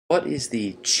What is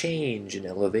the change in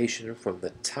elevation from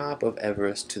the top of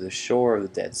Everest to the shore of the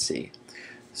Dead Sea?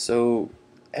 So,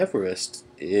 Everest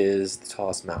is the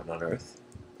tallest mountain on Earth,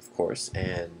 of course,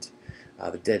 and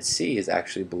the Dead Sea is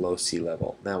actually below sea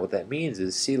level. Now, what that means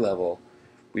is sea level,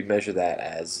 we measure that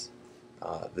as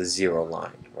the zero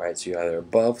line, right? So you're either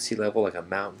above sea level, like a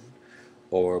mountain,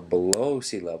 or below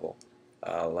sea level,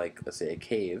 like, let's say, a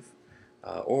cave,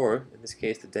 or, in this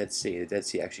case, the Dead Sea. The Dead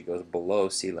Sea actually goes below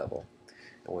sea level.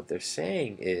 And what they're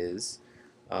saying is,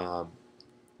 um,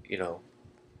 you know,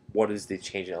 what is the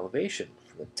change in elevation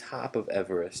from the top of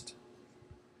Everest?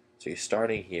 So you're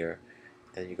starting here,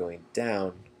 and you're going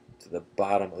down to the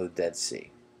bottom of the Dead Sea,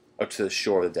 or to the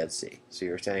shore of the Dead Sea. So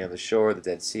you're standing on the shore of the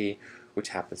Dead Sea, which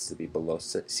happens to be below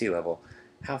sea level.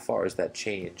 How far is that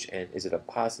change, and is it a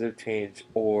positive change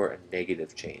or a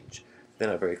negative change? They're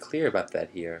not very clear about that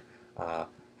here.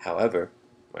 However,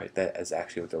 right, that is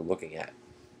actually what they're looking at.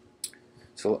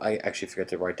 So I actually forgot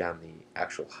to write down the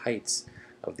actual heights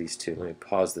of these two. Let me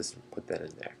pause this and put that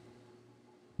in there.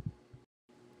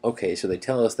 Okay, so they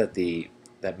tell us that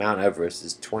that Mount Everest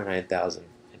is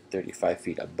 29,035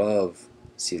 feet above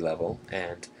sea level,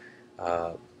 and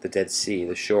the Dead Sea,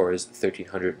 the shore, is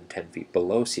 1,310 feet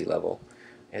below sea level,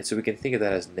 and so we can think of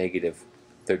that as negative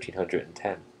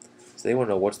 1,310. So they want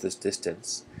to know what's this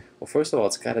distance. Well, first of all,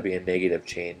 it's got to be a negative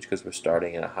change because we're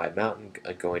starting at a high mountain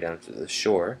and going down to the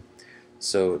shore.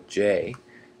 So J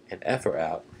and F are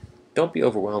out. Don't be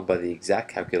overwhelmed by the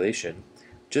exact calculation.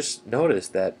 Just notice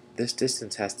that this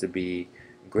distance has to be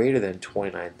greater than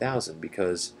 29,000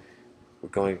 because we're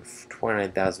going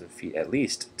 29,000 feet at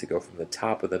least to go from the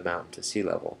top of the mountain to sea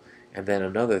level, and then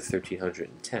another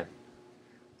 1,310.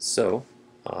 So,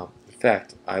 in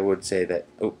fact, I would say that,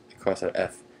 oh, I crossed out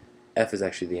F. F is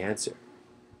actually the answer.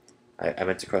 I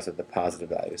meant to cross out the positive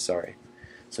value, sorry.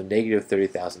 So negative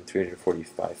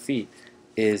 30,345 feet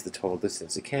is the total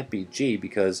distance. It can't be G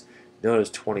because notice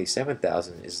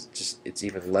 27,000 is just, it's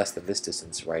even less than this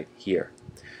distance right here.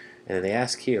 And then they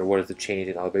ask here, what is the change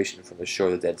in elevation from the shore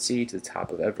of the Dead Sea to the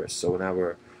top of Everest? So now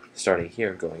we're starting here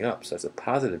and going up. So it's a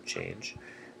positive change.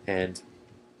 And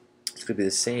it's going to be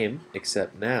the same,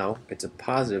 except now it's a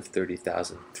positive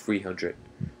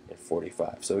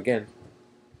 30,345. So again,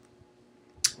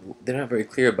 they're not very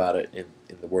clear about it in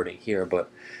the wording here, but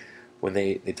when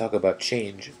they talk about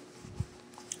change,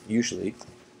 usually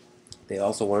they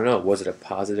also want to know, was it a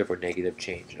positive or negative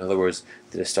change? In other words,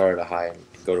 did it start at a high and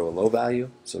go to a low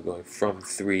value? So going from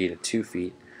 3 to 2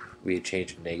 feet would be a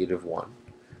change of negative 1.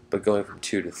 But going from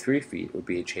 2 to 3 feet would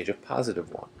be a change of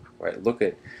positive 1. Right? Look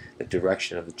at the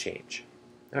direction of the change.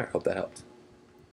 Alright, hope that helped.